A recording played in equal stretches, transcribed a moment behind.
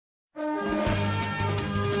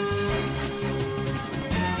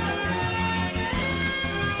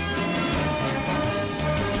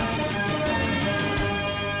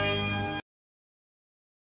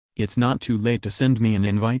It's not too late to send me an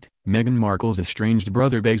invite. Meghan Markle's estranged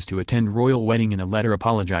brother begs to attend royal wedding in a letter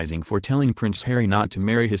apologizing for telling Prince Harry not to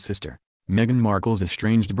marry his sister. Meghan Markle's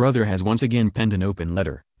estranged brother has once again penned an open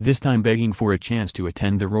letter, this time begging for a chance to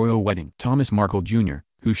attend the royal wedding. Thomas Markle Jr.,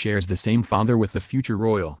 who shares the same father with the future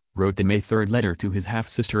royal, wrote the May 3 letter to his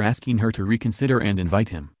half-sister asking her to reconsider and invite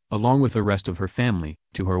him, along with the rest of her family,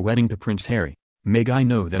 to her wedding to Prince Harry. Meg, I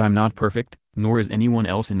know that I'm not perfect, nor is anyone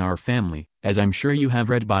else in our family, as I'm sure you have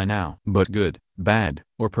read by now. But good, bad,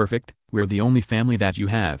 or perfect, we're the only family that you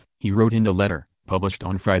have, he wrote in the letter, published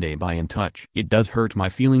on Friday by In Touch. It does hurt my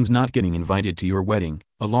feelings not getting invited to your wedding,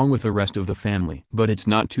 along with the rest of the family. But it's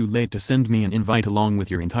not too late to send me an invite along with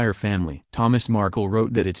your entire family. Thomas Markle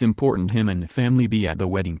wrote that it's important him and the family be at the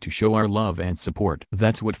wedding to show our love and support.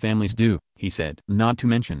 That's what families do, he said. Not to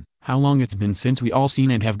mention how long it's been since we all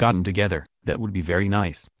seen and have gotten together. That would be very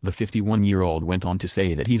nice. The 51-year-old went on to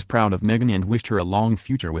say that he's proud of Meghan and wished her a long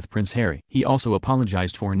future with Prince Harry. He also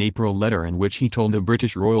apologized for an April letter in which he told the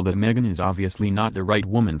British royal that Meghan is obviously not the right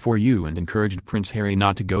woman for you and encouraged Prince Harry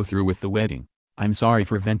not to go through with the wedding. I'm sorry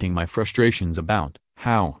for venting my frustrations about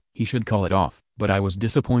how he should call it off, but I was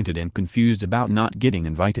disappointed and confused about not getting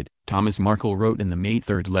invited, Thomas Markle wrote in the May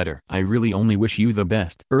 3 letter. I really only wish you the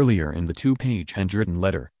best. Earlier in the two-page handwritten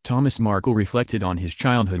letter, Thomas Markle reflected on his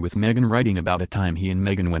childhood with Meghan, writing about a time he and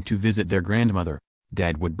Meghan went to visit their grandmother.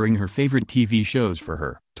 Dad would bring her favorite TV shows for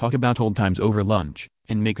her, talk about old times over lunch,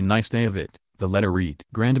 and make a nice day of it. The letter read,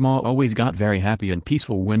 Grandma always got very happy and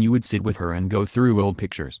peaceful when you would sit with her and go through old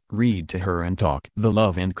pictures, read to her and talk. The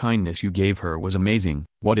love and kindness you gave her was amazing,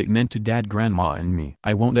 what it meant to Dad, Grandma and me.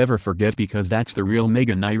 I won't ever forget because that's the real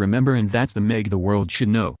Meghan I remember and that's the Meg the world should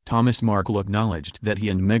know. Thomas Markle acknowledged that he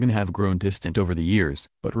and Meghan have grown distant over the years,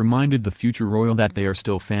 but reminded the future royal that they are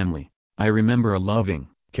still family. I remember a loving,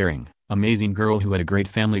 caring, amazing girl who had a great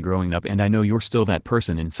family growing up and I know you're still that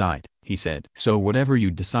person inside, he said. So whatever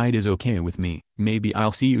you decide is okay with me, maybe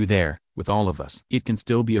I'll see you there, with all of us. It can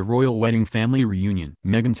still be a royal wedding family reunion.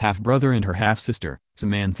 Meghan's half-brother and her half-sister,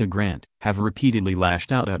 Samantha Grant, have repeatedly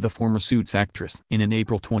lashed out at the former Suits actress. In an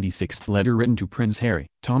April 26 letter written to Prince Harry,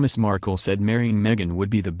 Thomas Markle said marrying Meghan would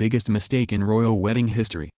be the biggest mistake in royal wedding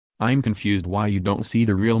history. I'm confused why you don't see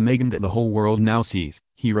the real Meghan that the whole world now sees,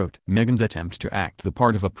 he wrote. Meghan's attempt to act the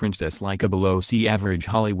part of a princess like a below-average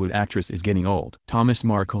Hollywood actress is getting old. Thomas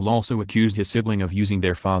Markle also accused his sibling of using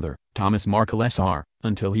their father, Thomas Markle Sr.,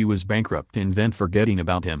 until he was bankrupt and then forgetting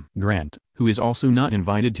about him. Grant, who is also not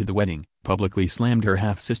invited to the wedding, publicly slammed her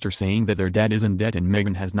half-sister, saying that their dad is in debt and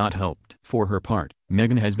Meghan has not helped. For her part,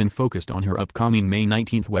 Meghan has been focused on her upcoming May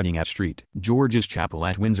 19 wedding at St. George's Chapel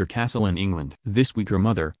at Windsor Castle in England. This week her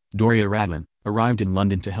mother, Doria Radlin, arrived in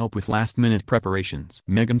London to help with last-minute preparations.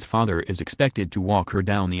 Meghan's father is expected to walk her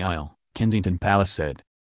down the aisle, Kensington Palace said.